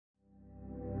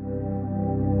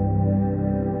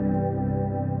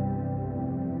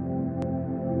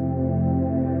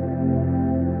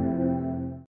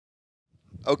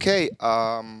Okay,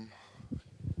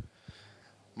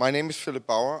 my name is Philip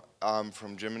Bauer. I'm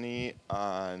from Germany,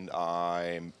 and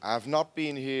I have not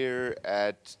been here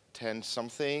at 10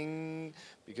 something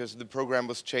because the program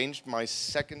was changed.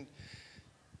 There's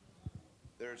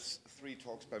 3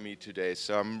 talks by me today,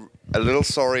 so I'm a little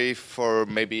sorry for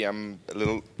maybe I'm a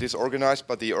little disorganized,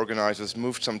 but the organizers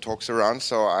moved some talks around,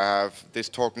 so I have this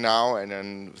talk now, and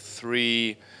then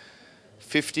 3:50.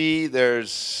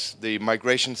 There's the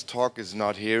migrations talk is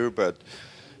not here, but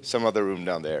some other room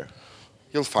down there.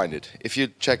 You'll find it if you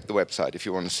check the website if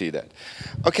you want to see that.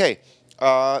 Okay,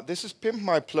 this is Pimp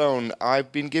My Plone.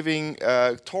 I've been giving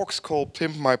talks called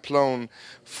Pimp My Plone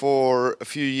for a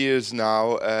few years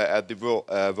now at the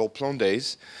World Plone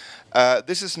Days.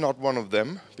 This is not one of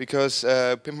them because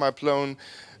Pimp My Plone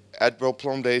at World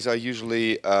Plone Days I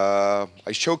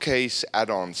showcase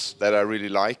add-ons that I really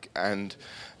like, and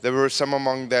there were some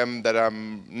among them that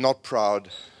I'm not proud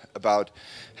about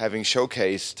having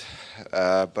showcased,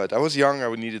 but I was young,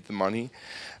 I needed the money.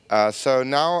 So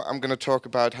now I'm going to talk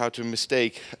about how to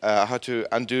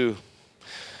undo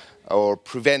or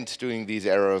prevent doing these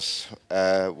errors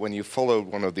when you followed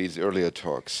one of these earlier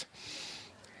talks.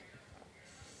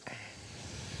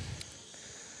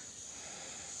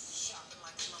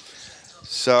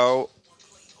 So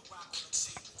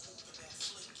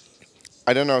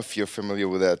I don't know if you're familiar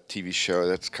with that TV show,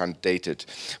 that's kind of dated.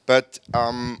 But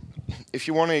if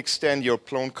you want to extend your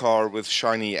Plone car with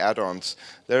shiny add-ons,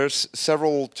 there's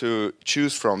several to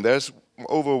choose from. There's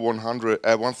over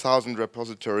 1,000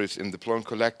 repositories in the Plone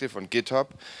Collective on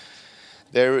GitHub.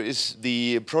 There is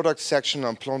the product section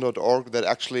on plone.org that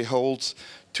actually holds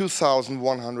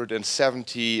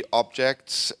 2,170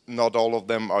 objects. Not all of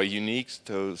them are unique,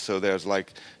 so there's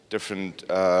like different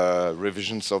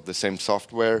revisions of the same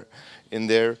software in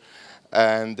there.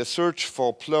 And the search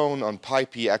for Plone on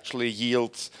Pipey actually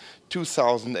yields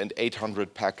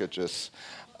 2,800 packages.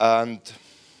 And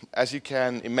as you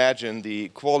can imagine, the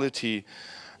quality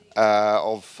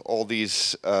of all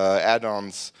these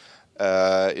add-ons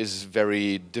is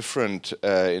very different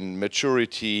in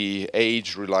maturity,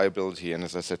 age, reliability, and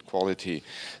as I said, quality.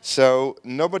 So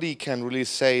nobody can really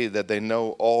say that they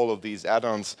know all of these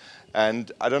add-ons.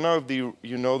 And I don't know if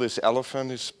you know this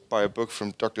elephant is by a book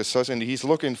from Dr. Seuss, and he's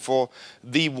looking for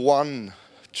the one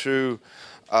true,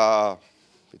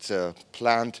 it's a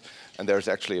plant, and there's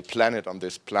actually a planet on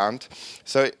this plant.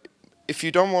 So if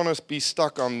you don't want to be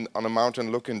stuck on a mountain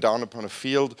looking down upon a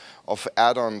field of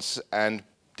add-ons and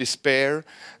despair,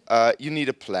 you need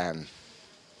a plan.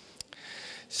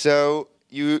 So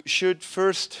you should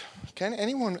first, can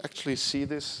anyone actually see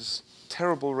this? This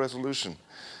terrible resolution.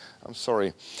 I'm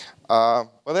sorry.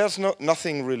 Well, there's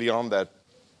nothing really on that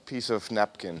piece of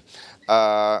napkin.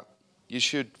 You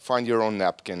should find your own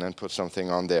napkin and put something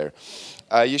on there.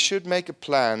 You should make a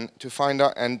plan to find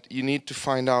out, and you need to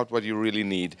find out what you really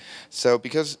need. So,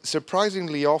 because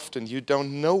surprisingly often you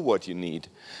don't know what you need,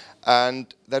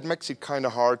 and that makes it kind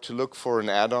of hard to look for an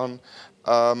add-on.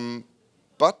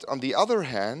 But on the other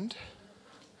hand,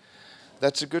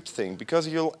 that's a good thing, because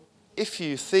if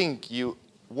you think you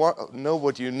know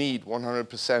what you need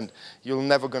 100%, you're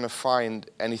never going to find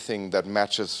anything that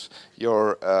matches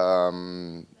your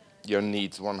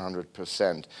needs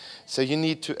 100%. So you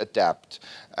need to adapt,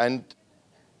 and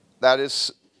that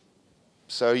is.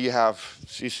 So you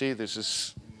see, this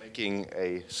is making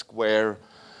a square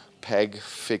peg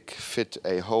fit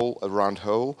a round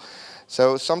hole.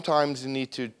 So sometimes you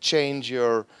need to change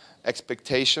your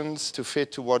expectations to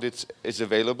fit to what is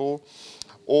available,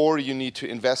 or you need to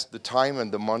invest the time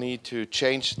and the money to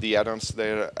change the add-ons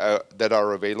that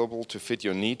are available to fit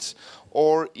your needs,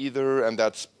 or either, and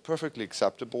that's perfectly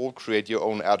acceptable, create your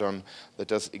own add-on that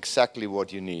does exactly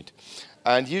what you need.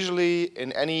 And usually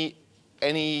in any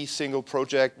single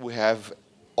project we have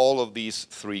all of these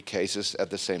 3 cases at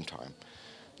the same time,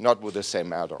 not with the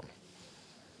same add-on.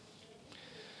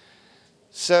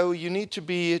 So you need to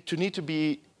be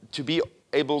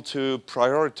able to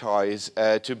prioritize,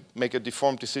 to make a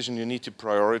deformed decision. You need to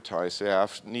prioritize. You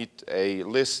need a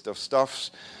list of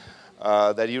stuffs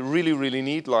that you really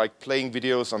need, like playing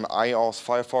videos on iOS,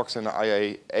 Firefox, and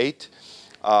IA8.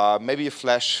 Maybe a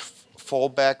Flash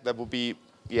fallback, that would be,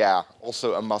 yeah,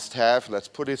 also a must-have. Let's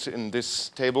put it in this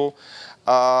table.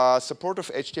 Support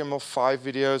of HTML5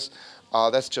 videos,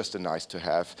 that's just a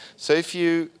nice-to-have. So if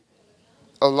you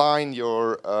align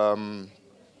your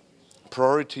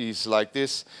priorities like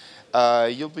this,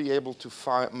 you'll be able to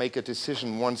make a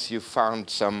decision once you've found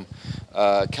some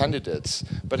candidates.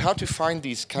 But how to find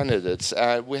these candidates?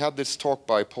 We had this talk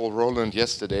by Paul Rowland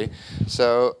yesterday.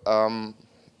 So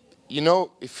you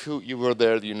know, if you were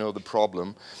there, you know the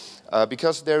problem.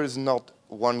 Because there is not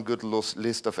one good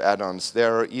list of add-ons.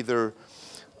 There are either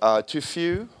too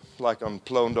few, like on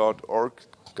Plone.org,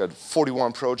 got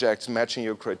 41 projects matching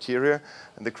your criteria,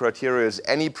 and the criteria is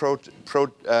any product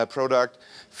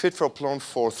fit for Plone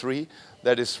 4.3.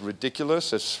 That is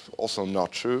ridiculous. It's also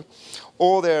not true.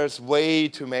 Or there's way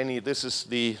too many. This is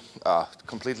the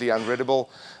completely unreadable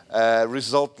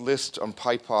result list on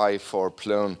PyPy for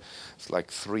Plone. It's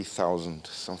like 3,000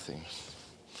 something.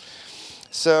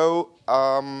 So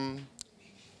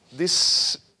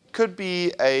this could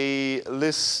be a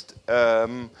list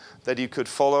that you could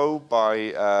follow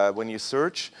by when you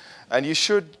search, and you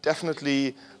should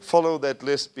definitely follow that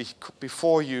list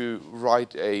before you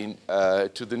write to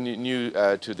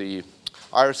the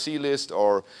IRC list,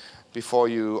 or before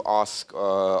you ask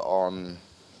on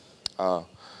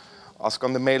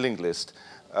the mailing list.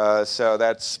 So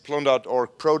that's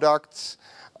plone.org products,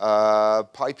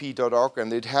 pyp.org,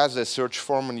 and it has a search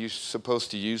form, and you're supposed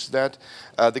to use that.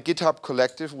 The GitHub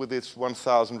Collective with its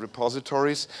 1,000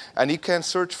 repositories, and you can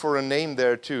search for a name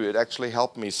there too. It actually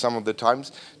helped me some of the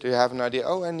times to have an idea.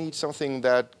 Oh, I need something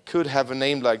that could have a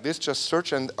name like this. Just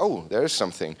search, and oh, there is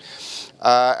something.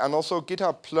 And also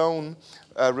GitHub Plone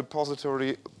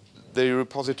repository. The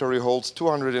repository holds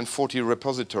 240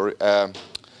 repository.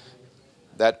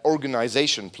 That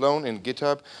organization, Plone in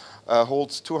GitHub,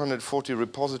 holds 240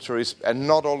 repositories, and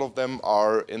not all of them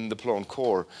are in the Plone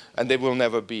core, and they will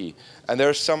never be. And there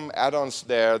are some add-ons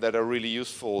there that are really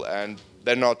useful, and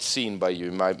they're not seen by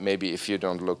you, maybe if you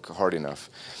don't look hard enough.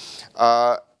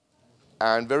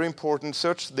 And very important,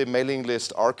 search the mailing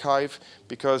list archive,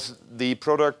 because the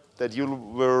product that you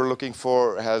were looking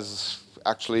for has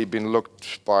actually been looked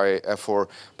for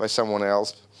by someone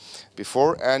else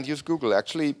before, and use Google.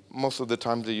 Actually, most of the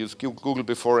time they use Google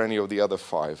before any of the other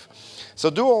 5. So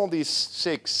do all these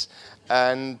 6,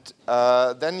 and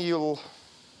then you'll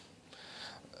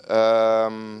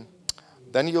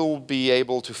be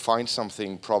able to find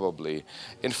something probably.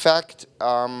 In fact,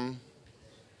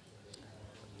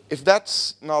 if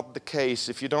that's not the case,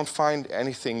 if you don't find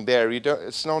anything there,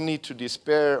 it's no need to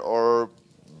despair or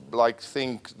like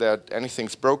think that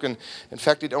anything's broken. In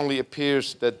fact, it only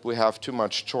appears that we have too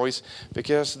much choice,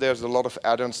 because there's a lot of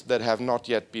add-ons that have not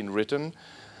yet been written.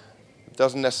 It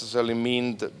doesn't necessarily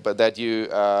mean that you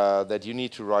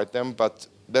need to write them, but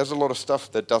there's a lot of stuff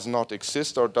that does not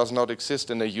exist, or does not exist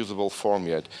in a usable form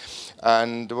yet.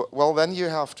 And well, then you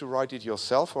have to write it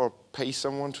yourself, or pay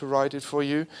someone to write it for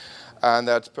you, and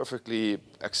that's perfectly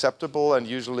acceptable. And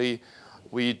usually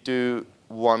we do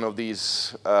one of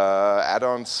these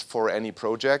add-ons for any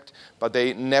project, but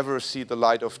they never see the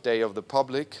light of day of the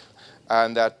public,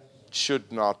 and that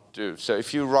should not do. So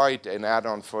if you write an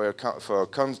add-on for a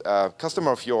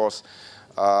customer of yours,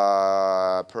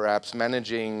 perhaps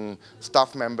managing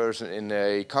staff members in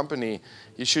a company,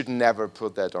 you should never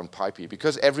put that on PyP,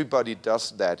 because everybody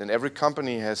does that, and every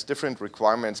company has different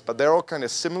requirements, but they're all kind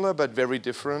of similar but very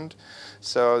different.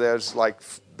 So there's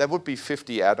there would be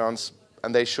 50 add-ons,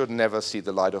 and they should never see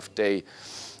the light of day,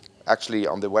 actually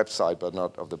on the website, but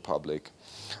not of the public.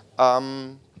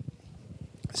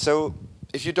 So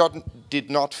if you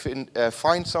did not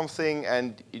find something,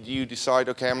 and you decide,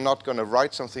 okay, I'm not going to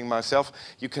write something myself,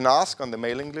 you can ask on the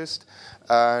mailing list,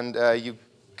 and you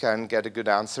can get a good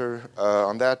answer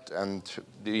on that, and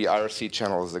the IRC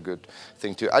channel is a good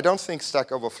thing too. I don't think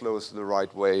Stack Overflow is the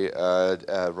right way,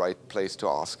 right place to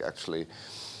ask, actually.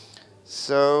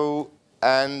 So,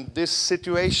 and this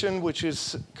situation, which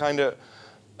is kind of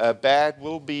bad,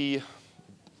 will be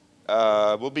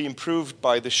improved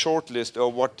by the shortlist,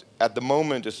 or what at the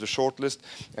moment is the shortlist,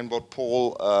 and what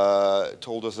Paul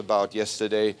told us about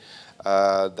yesterday,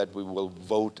 that we will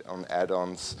vote on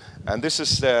add-ons. And this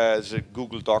is the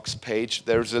Google Docs page.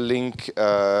 There's a link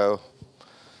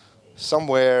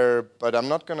somewhere, but I'm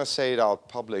not going to say it out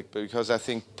public, because I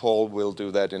think Paul will do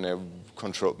that in a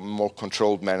more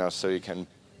controlled manner, so you can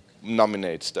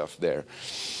nominate stuff there.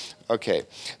 Okay,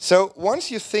 so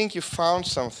once you think you found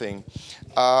something,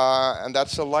 and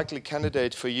that's a likely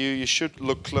candidate for you, you should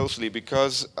look closely,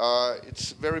 because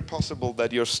it's very possible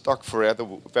that you're stuck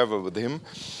forever with him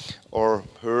or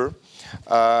her.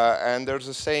 And there's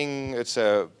a saying, it's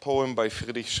a poem by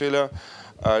Friedrich Schiller,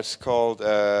 it's called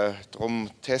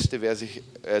Drum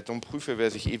prüfe, wer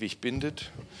sich ewig bindet.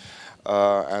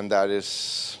 And that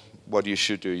is what you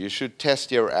should do. You should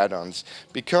test your add-ons,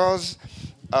 because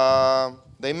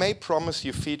they may promise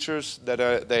you features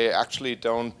that they actually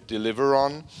don't deliver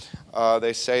on.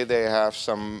 They say they have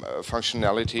some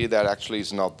functionality that actually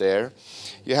is not there.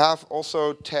 You have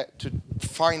also to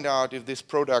find out if this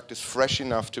product is fresh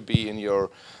enough to be in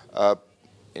your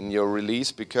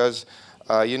release, because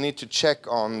You need to check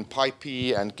on Pip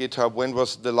and GitHub, when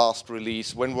was the last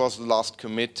release, when was the last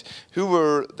commit, who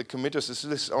were the committers. Is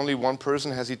this only one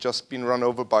person? Has he just been run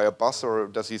over by a bus, or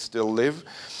does he still live?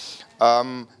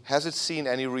 Has it seen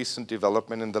any recent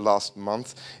development in the last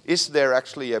month? Is there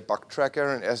actually a bug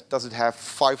tracker, and does it have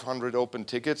 500 open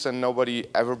tickets and nobody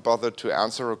ever bothered to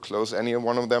answer or close any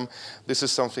one of them? This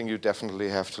is something you definitely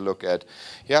have to look at.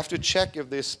 You have to check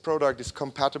if this product is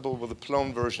compatible with the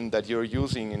Plone version that you're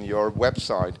using in your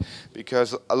website,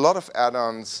 because a lot of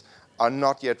add-ons are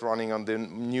not yet running on the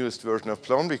newest version of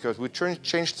Plone, because we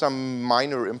changed some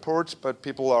minor imports, but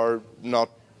people are not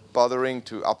bothering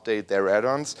to update their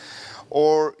add-ons.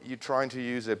 Or you're trying to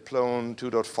use a Plone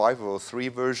 2.5 or 3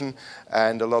 version,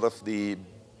 and a lot of the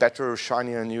better,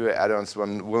 shinier, newer add-ons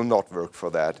will not work for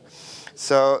that.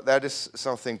 So that is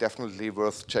something definitely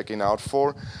worth checking out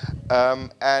for.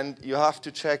 And you have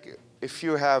to check if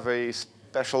you have a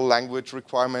special language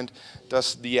requirement,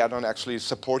 does the add-on actually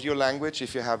support your language?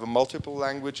 If you have multiple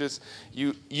languages,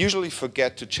 you usually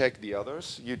forget to check the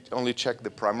others. You only check the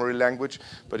primary language.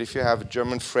 But if you have a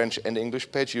German, French, and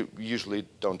English page, you usually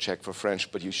don't check for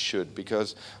French, but you should,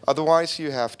 because otherwise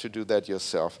you have to do that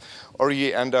yourself. Or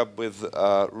you end up with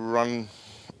run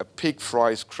a pig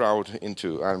fries crowd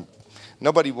into, and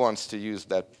nobody wants to use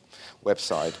that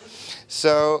website.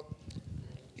 So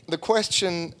the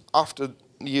question after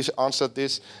you answered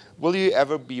this, will you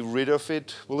ever be rid of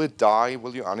it? Will it die?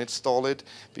 Will you uninstall it?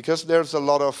 Because there's a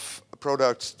lot of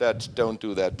products that don't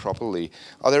do that properly.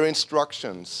 Are there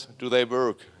instructions? Do they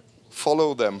work?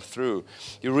 Follow them through.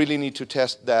 You really need to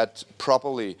test that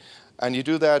properly. And you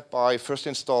do that by first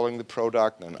installing the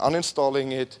product and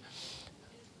uninstalling it,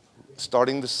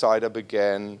 starting the site up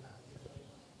again,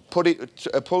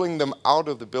 pulling them out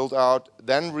of the build-out,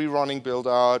 then rerunning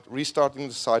build-out, restarting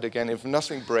the site again. If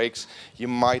nothing breaks, you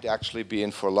might actually be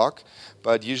in for luck,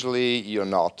 but usually you're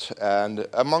not. And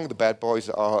among the bad boys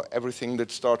are everything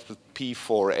that starts with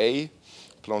P4A,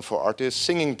 Plone for Artists,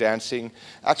 singing, dancing.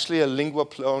 Actually, a lingua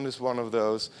Plone is one of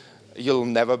those. You'll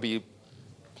never be...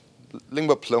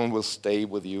 Lingua Plone will stay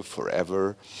with you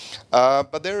forever.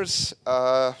 But there's...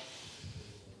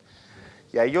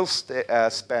 yeah, you'll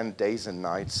spend days and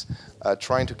nights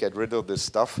trying to get rid of this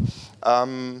stuff.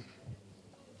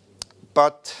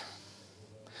 But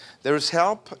there is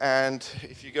help, and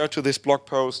if you go to this blog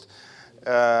post,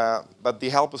 but the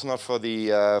help is not for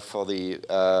the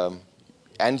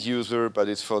end user, but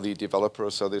it's for the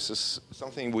developer. So this is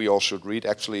something we all should read.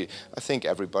 Actually, I think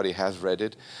everybody has read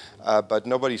it, but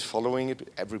nobody's following it.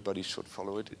 Everybody should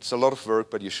follow it. It's a lot of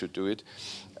work, but you should do it.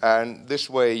 And this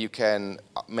way you can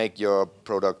make your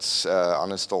products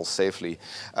uninstall safely.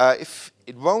 If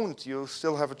it won't, you'll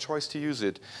still have a choice to use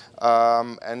it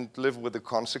and live with the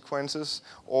consequences,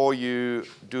 or you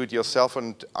do it yourself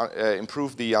and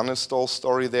improve the uninstall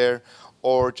story there,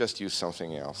 or just use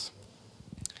something else.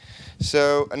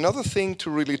 So another thing to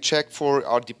really check for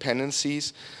are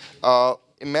dependencies.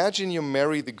 Imagine you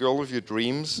marry the girl of your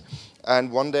dreams,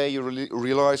 and one day you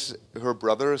realize her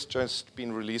brother has just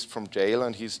been released from jail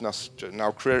and he's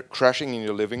now crashing in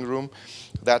your living room.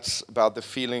 That's about the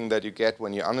feeling that you get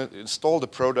when you install the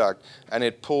product and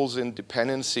it pulls in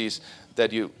dependencies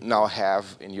that you now have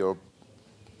in your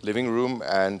living room,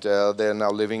 and they're now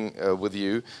living with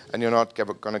you, and you're not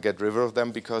going to get rid of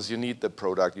them because you need the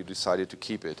product, you decided to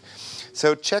keep it.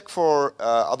 So check for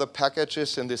other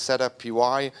packages in the setup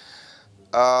PY.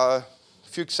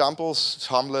 Few examples, it's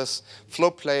harmless.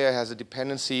 Flow Player has a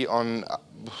dependency on,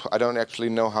 I don't actually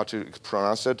know how to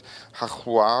pronounce it,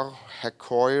 Hakoir,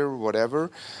 whatever.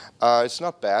 It's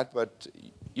not bad, but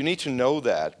you need to know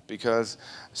that, because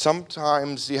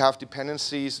sometimes you have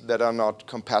dependencies that are not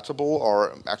compatible,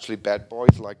 or actually bad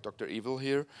boys like Dr. Evil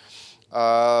here.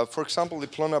 For example, the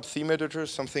Plone Up theme editor,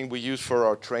 something we use for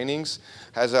our trainings,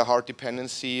 has a hard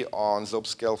dependency on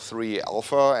Zobscale 3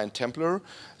 Alpha and Templar,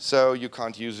 so you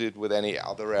can't use it with any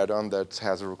other add-on that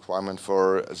has a requirement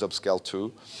for Zobscale 2.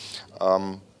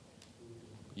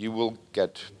 You will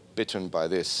get bitten by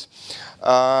this.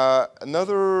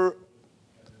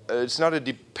 It's not a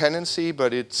dependency,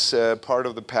 but it's part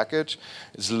of the package.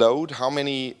 It's load. How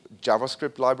many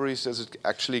JavaScript libraries is it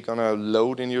actually going to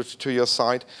load to your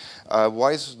site?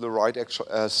 Why is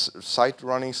the site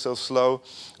running so slow?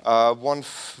 One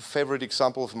favorite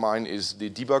example of mine is the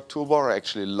debug toolbar. I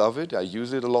actually love it. I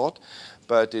use it a lot.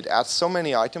 But it adds so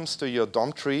many items to your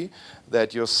DOM tree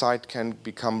that your site can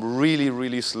become really,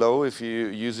 really slow if you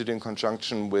use it in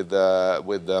conjunction with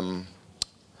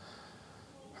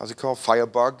how's it called,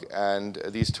 Firebug and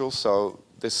these tools. So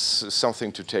this is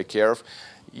something to take care of.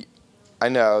 I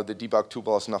know the debug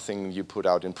toolbar is nothing you put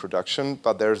out in production,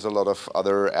 but there's a lot of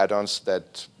other add-ons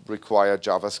that require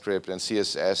JavaScript and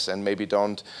CSS, and maybe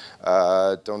don't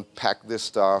pack this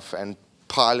stuff and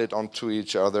pile it onto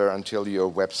each other until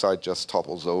your website just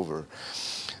topples over.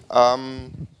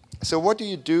 So what do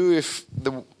you do if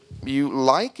you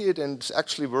like it and it's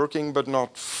actually working, but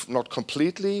not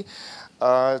completely?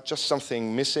 Just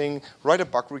something missing. Write a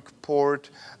bug report.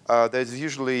 There's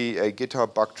usually a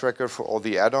GitHub bug tracker for all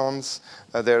the add-ons.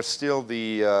 There's still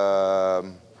the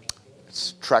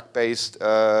track-based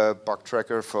bug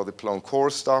tracker for the Plone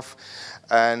core stuff.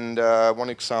 And one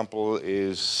example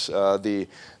is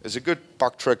there's a good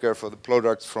bug tracker for the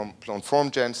products from Plone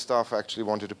FormGen stuff. I actually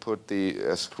wanted to put the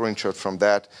screenshot from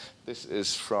that. This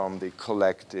is from the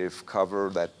collective cover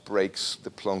that breaks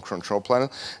the Plone control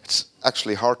panel. It's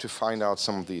actually hard to find out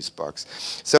some of these bugs.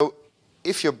 So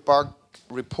if your bug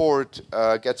report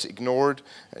gets ignored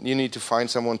and you need to find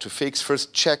someone to fix,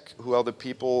 first check who are the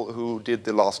people who did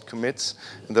the last commits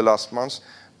in the last months.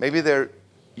 Maybe they're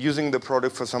using the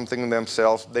product for something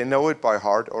themselves. They know it by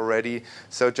heart already.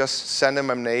 So just send them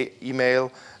an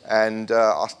email and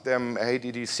ask them, hey,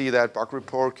 did you see that bug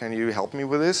report? Can you help me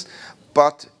with this?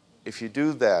 But if you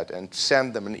do that and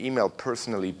send them an email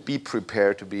personally, be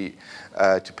prepared to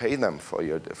pay them for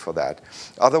that.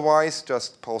 Otherwise,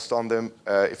 just post on them.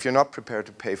 If you're not prepared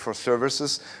to pay for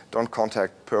services, don't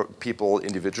contact people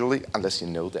individually unless you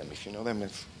know them. If you know them,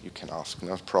 you can ask,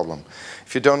 no problem.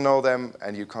 If you don't know them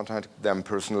and you contact them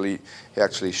personally, you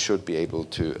actually should be able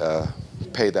to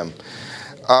pay them.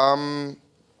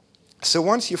 So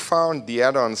once you found the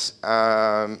add-ons,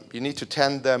 you need to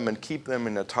tend them and keep them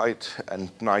in a tight and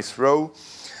nice row.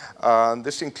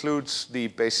 This includes the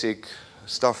basic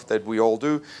stuff that we all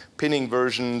do, pinning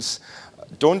versions.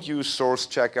 Don't use source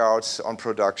checkouts on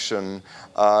production.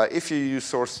 If you use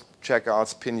source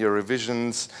checkouts, pin your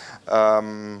revisions.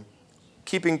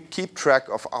 Keep track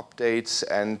of updates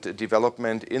and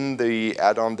development in the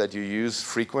add-on that you use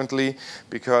frequently,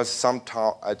 because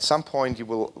at some point you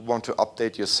will want to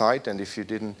update your site, and if you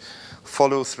didn't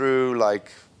follow through,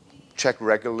 like check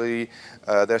regularly,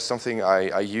 there's something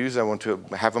I use. I want to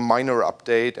have a minor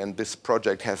update and this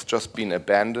project has just been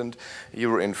abandoned.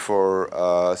 You're in for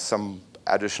some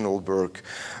additional work.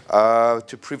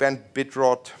 To prevent bit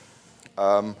rot,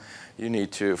 you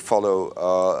need to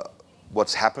follow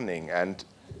what's happening and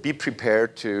be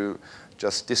prepared to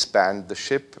just disband the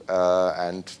ship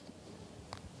and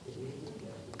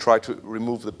try to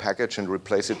remove the package and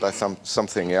replace it by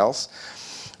something else.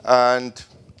 And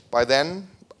by then,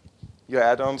 your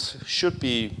add-ons should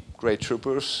be great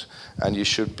troopers, and you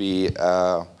should be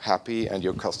happy, and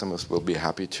your customers will be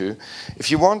happy too.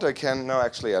 If you want, I can. No,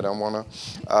 actually, I don't want to.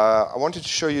 I wanted to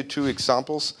show you two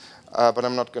examples, but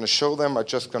I'm not going to show them. I'm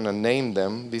just going to name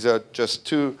them. These are just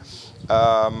two.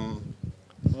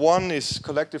 One is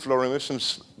collective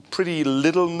logarithms, pretty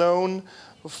little known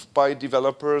by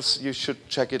developers. You should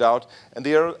check it out. And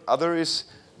the other is,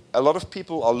 a lot of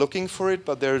people are looking for it,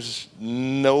 but there's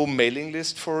no mailing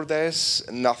list for this.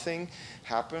 Nothing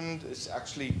happened. It's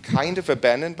actually kind of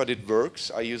abandoned, but it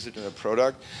works. I use it in a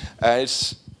product. I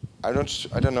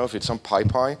don't know if it's on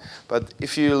PyPy, but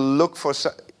if you look for,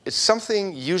 it's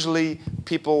something usually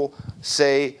people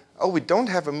say, oh, we don't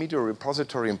have a media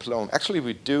repository in Plone. Actually,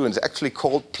 we do, and it's actually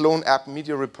called Plone App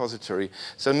Media Repository.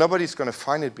 So nobody's going to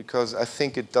find it because I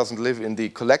think it doesn't live in the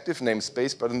collective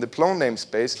namespace, but in the Plone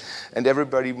namespace. And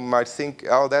everybody might think,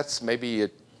 oh, that's maybe a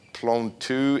Plone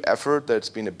 2 effort that's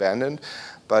been abandoned.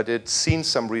 But it's seen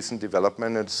some recent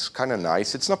development. It's kind of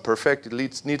nice. It's not perfect. It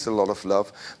needs a lot of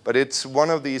love. But it's one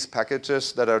of these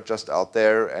packages that are just out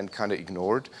there and kind of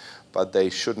ignored. But they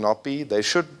should not be. They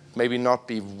should maybe not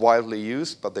be widely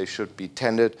used, but they should be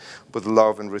tended with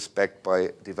love and respect by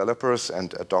developers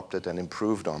and adopted and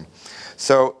improved on.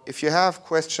 So if you have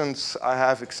questions, I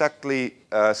have exactly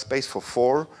space for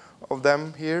 4 of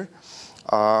them here.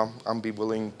 I'll be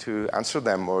willing to answer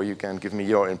them, or you can give me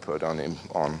your input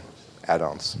on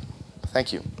add-ons.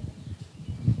 Thank you.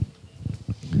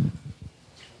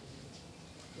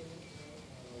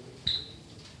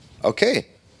 Okay.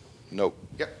 No.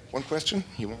 Yeah, one question?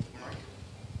 You want?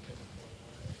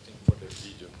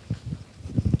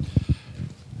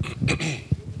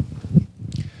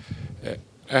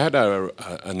 I had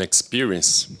an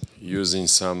experience using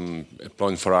some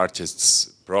Plone for Artists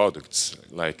products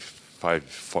like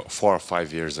 4 or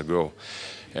 5 years ago.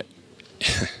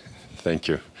 Thank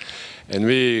you. And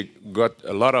we got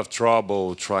a lot of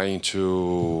trouble trying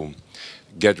to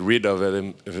get rid of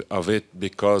it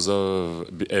because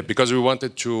we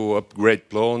wanted to upgrade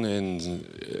Plone,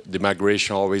 and the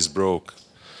migration always broke.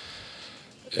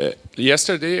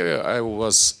 Yesterday,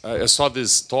 I saw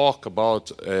this talk about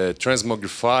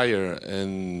transmogrifier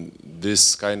and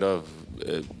this kind of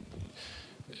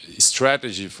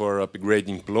strategy for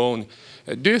upgrading Plone.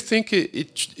 Do you think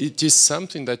it is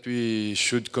something that we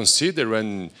should consider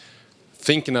when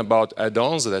thinking about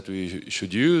add-ons that we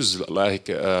should use, like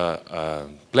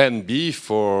Plan B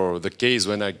for the case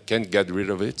when I can't get rid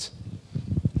of it?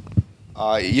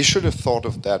 You should have thought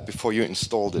of that before you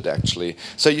installed it, actually.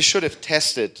 So you should have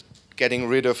tested getting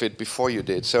rid of it before you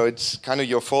did. So it's kind of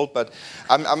your fault, but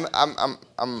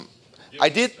I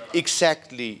did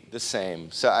exactly the same.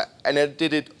 So and I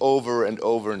did it over and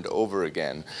over and over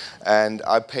again, and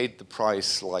I paid the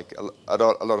price like a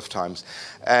lot of times.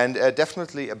 And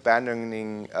definitely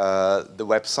abandoning the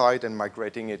website and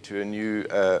migrating it to a new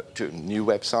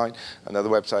website, another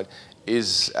website,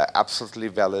 is absolutely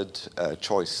valid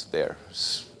choice there.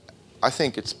 I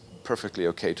think it's perfectly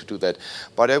okay to do that,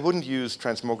 but I wouldn't use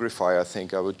Transmogrify. I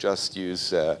think I would just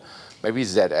use maybe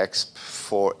ZX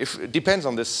for, if it depends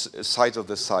on this size of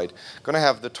the site. Going to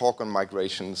have the talk on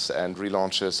migrations and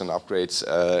relaunches and upgrades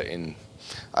in,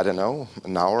 I don't know,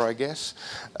 an hour, I guess.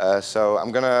 So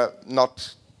I'm going to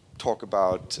not talk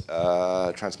about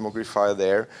Transmogrify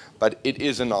there, but it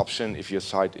is an option if your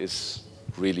site is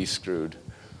really screwed.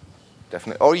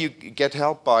 Definitely. Or you get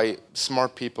help by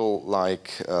smart people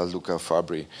like Luca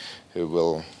Fabri, who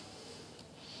will,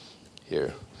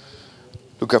 here.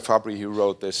 Luca Fabri, who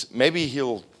wrote this. Maybe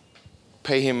he'll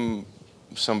pay him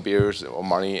some beers or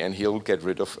money and he'll get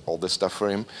rid of all this stuff for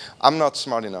him. I'm not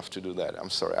smart enough to do that. I'm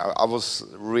sorry. I was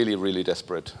really, really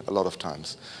desperate a lot of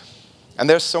times. And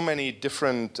there's so many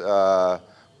different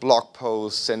blog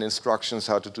posts and instructions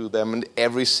how to do them, and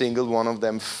every single one of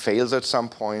them fails at some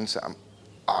point.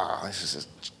 This is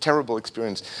a terrible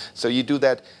experience. So you do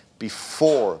that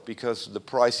before, because the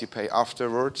price you pay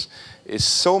afterwards is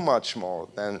so much more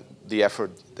than the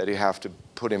effort that you have to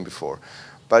put in before.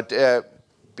 But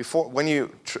before, when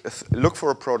you look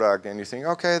for a product and you think,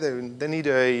 okay, they need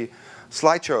a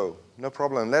slideshow, no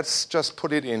problem. Let's just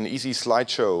put it in easy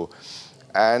slideshow.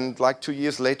 And like 2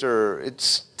 years later,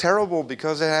 it's terrible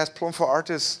because it has Plone for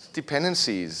Artists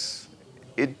dependencies.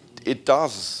 It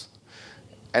does.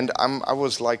 And I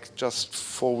was like, just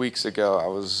 4 weeks ago, I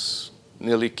was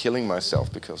nearly killing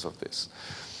myself because of this.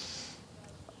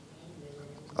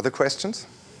 Other questions?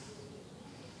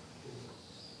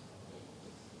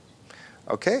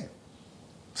 Okay.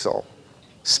 So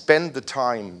spend the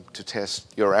time to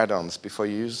test your add-ons before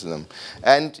you use them.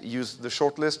 And use the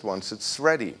shortlist once it's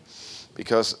ready,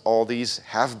 because all these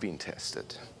have been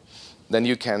tested. Then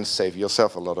you can save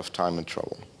yourself a lot of time and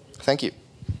trouble. Thank you.